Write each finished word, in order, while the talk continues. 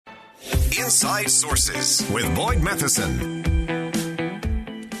Inside Sources with Boyd Matheson.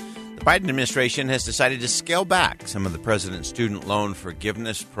 The Biden administration has decided to scale back some of the president's student loan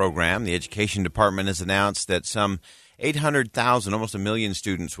forgiveness program. The Education Department has announced that some 800,000, almost a million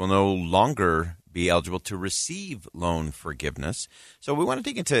students will no longer be eligible to receive loan forgiveness. So we want to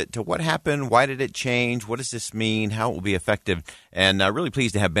dig into what happened, why did it change, what does this mean, how it will be effective, and really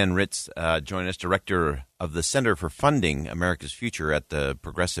pleased to have Ben Ritz join us, Director of the Center for Funding America's Future at the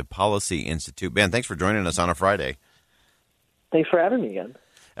Progressive Policy Institute. Ben, thanks for joining us on a Friday. Thanks for having me again.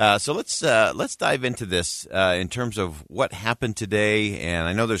 So let's dive into this in terms of what happened today, and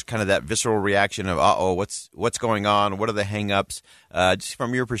I know there's kind of that visceral reaction of what's going on? What are the hang-ups? Just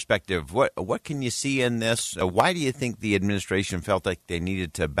from your perspective, what can you see in this? Why do you think the administration felt like they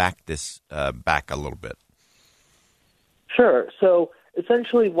needed to back this back a little bit? Sure. So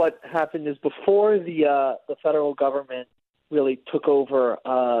essentially, what happened is before the federal government really took over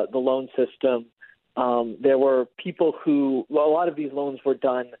the loan system. There were people a lot of these loans were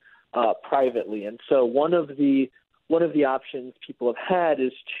done privately, and so one of the options people have had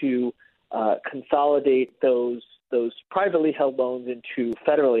is to consolidate those privately held loans into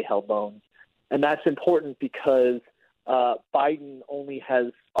federally held loans, and that's important because Biden only has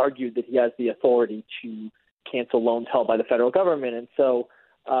argued that he has the authority to cancel loans held by the federal government, and so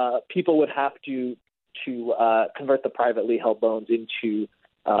people would have to convert the privately held loans into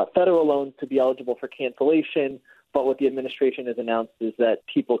federal loans to be eligible for cancellation, but what the administration has announced is that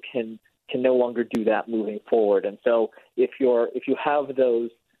people can no longer do that moving forward. And so if you have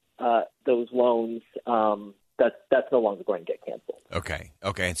those loans, that's no longer going to get canceled. Okay.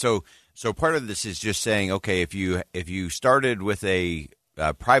 So part of this is just saying, okay, if you started with a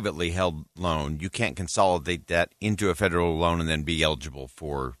privately held loan, you can't consolidate that into a federal loan and then be eligible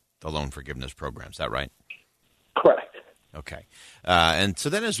for the loan forgiveness program. Is that right? Correct. Okay. And so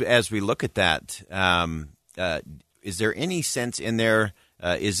then as we look at that, is there any sense in there,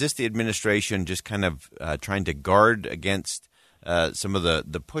 is this the administration just kind of trying to guard against some of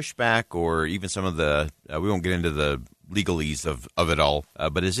the pushback or even some of the, we won't get into the legalese of it all,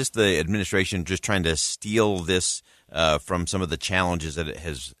 but is this the administration just trying to steal this from some of the challenges that it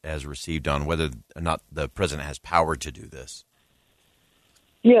has received on whether or not the president has power to do this?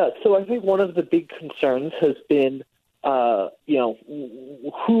 Yeah, so I think one of the big concerns has been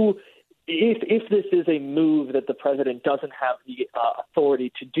if this is a move that the president doesn't have the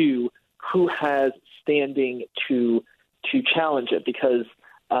authority to do, who has standing to challenge it? Because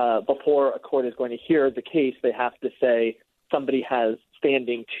before a court is going to hear the case, they have to say somebody has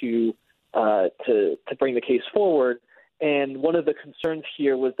standing to bring the case forward. And one of the concerns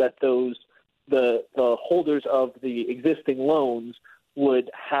here was that the holders of the existing loans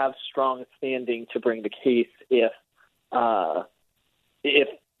would have strong standing to bring the case if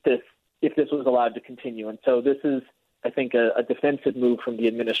this was allowed to continue. And so this is, I think, a defensive move from the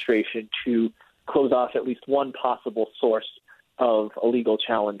administration to close off at least one possible source of a legal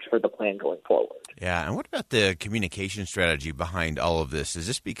challenge for the plan going forward. Yeah, and what about the communication strategy behind all of this? Has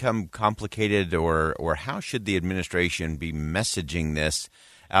this become complicated, or how should the administration be messaging this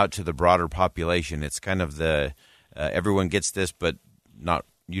out to the broader population? It's kind of the everyone gets this, but not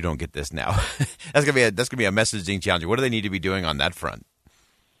you don't get this now. That's gonna be a messaging challenge. What do they need to be doing on that front?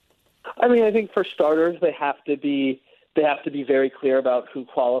 I mean, I think for starters, they have to be very clear about who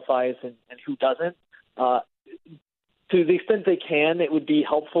qualifies and who doesn't. To the extent they can, it would be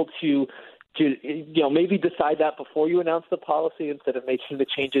helpful to maybe decide that before you announce the policy instead of making the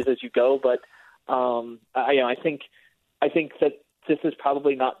changes as you go. But I think that this is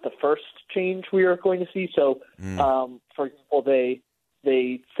probably not the first change we are going to see. So, for example, they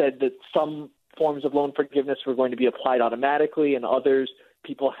said that some forms of loan forgiveness were going to be applied automatically, and others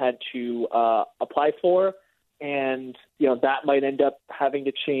people had to apply for, and that might end up having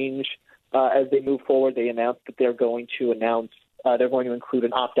to change as they move forward. They announced that they're going to include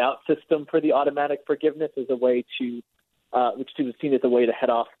an opt-out system for the automatic forgiveness as a way to, which was seen as a way to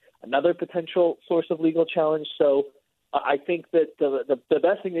head off another potential source of legal challenge. So I think that the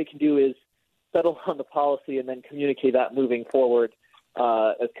best thing they can do is settle on the policy and then communicate that moving forward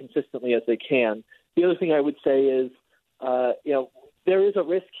as consistently as they can. The other thing I would say is, there is a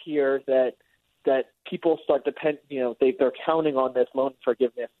risk here that people start they're counting on this loan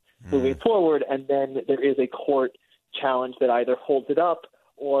forgiveness moving forward, and then there is a court challenge that either holds it up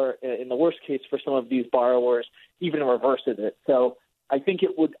or, in the worst case for some of these borrowers, even reverses it. So I think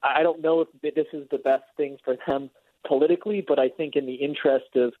I don't know if this is the best thing for them politically, but I think in the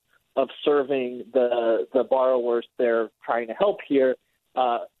interest of serving the borrowers they're trying to help here,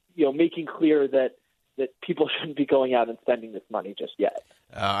 making clear that people shouldn't be going out and spending this money just yet.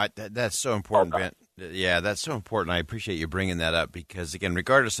 That's so important, Ben. Yeah, that's so important. I appreciate you bringing that up because, again,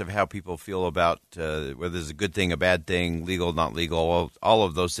 regardless of how people feel about whether it's a good thing, a bad thing, legal, not legal, all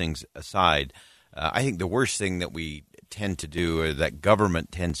of those things aside, I think the worst thing that we tend to do, or that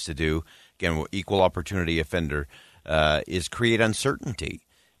government tends to do, again, equal opportunity offender, is create uncertainty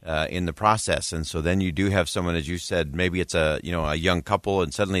in the process. And so then you do have someone, as you said, maybe it's a young couple,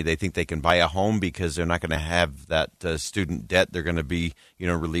 and suddenly they think they can buy a home because they're not going to have that student debt. They're going to be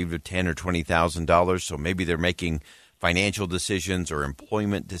relieved of $10,000 or $20,000. So maybe they're making financial decisions or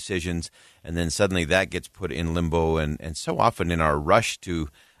employment decisions, and then suddenly that gets put in limbo. And so often in our rush to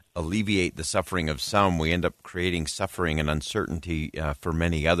alleviate the suffering of some, we end up creating suffering and uncertainty for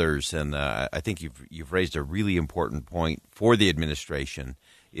many others. And I think you've raised a really important point for the administration.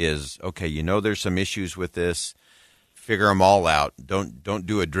 Is okay. There's some issues with this. Figure them all out. Don't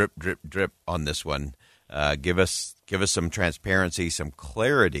do a drip, drip, drip on this one. Give us some transparency, some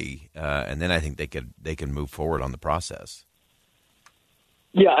clarity, and then I think they can move forward on the process.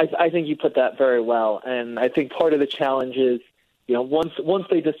 Yeah, I think you put that very well, and I think part of the challenge is, once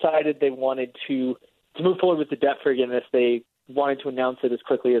they decided they wanted to move forward with the debt forgiveness, they wanted to announce it as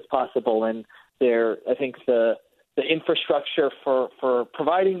quickly as possible, and I think the infrastructure for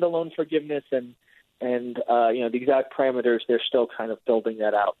providing the loan forgiveness and the exact parameters, they're still kind of building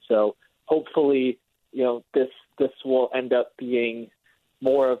that out. So hopefully, this will end up being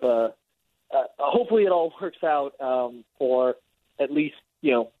more of a hopefully it all works out for at least,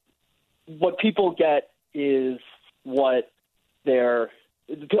 what people get is what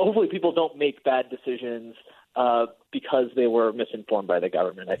hopefully people don't make bad decisions because they were misinformed by the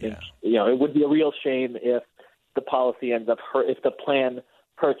government. I think, it would be a real shame if the policy ends up if the plan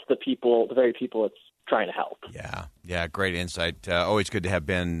hurts the very people it's trying to help. Yeah, great insight. Always good to have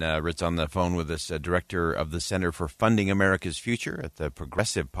Ben Ritz on the phone with us, Director of the Center for Funding America's Future at the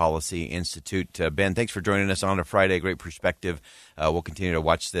Progressive Policy Institute. Ben, thanks for joining us on a Friday. Great perspective. We'll continue to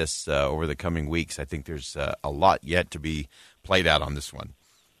watch this over the coming weeks. I think there's a lot yet to be played out on this one.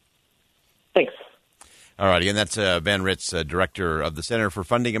 Thanks. All right, again, that's Ben Ritz, Director of the Center for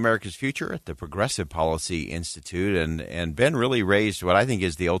Funding America's Future at the Progressive Policy Institute. And Ben really raised what I think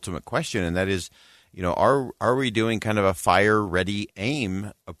is the ultimate question, and that is, are we doing kind of a fire, ready,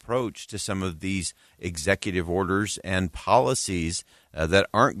 aim approach to some of these executive orders and policies that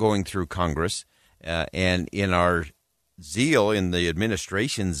aren't going through Congress? And in our zeal, in the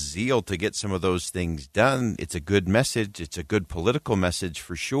administration's zeal to get some of those things done, it's a good message. It's a good political message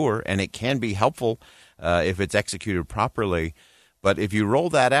for sure, and it can be helpful if it's executed properly. But if you roll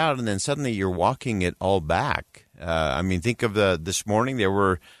that out and then suddenly you're walking it all back, think of this morning there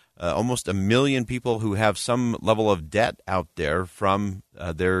were almost 1 million people who have some level of debt out there from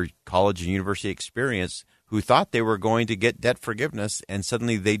their college and university experience who thought they were going to get debt forgiveness, and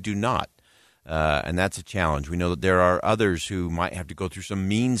suddenly they do not. And that's a challenge. We know that there are others who might have to go through some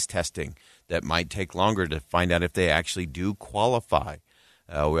means testing that might take longer to find out if they actually do qualify.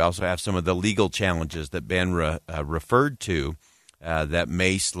 We also have some of the legal challenges that Ben referred to that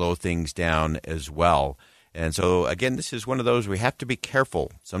may slow things down as well. And so, again, this is one of those we have to be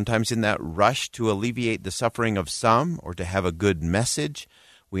careful. Sometimes in that rush to alleviate the suffering of some or to have a good message,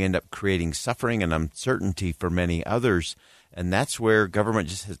 we end up creating suffering and uncertainty for many others. And that's where government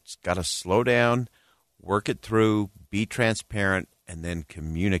just has got to slow down, work it through, be transparent, and then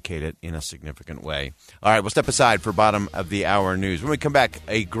communicate it in a significant way. All right, we'll step aside for bottom of the hour news. When we come back,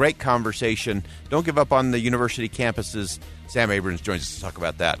 a great conversation. Don't give up on the university campuses. Sam Abrams joins us to talk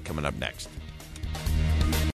about that coming up next.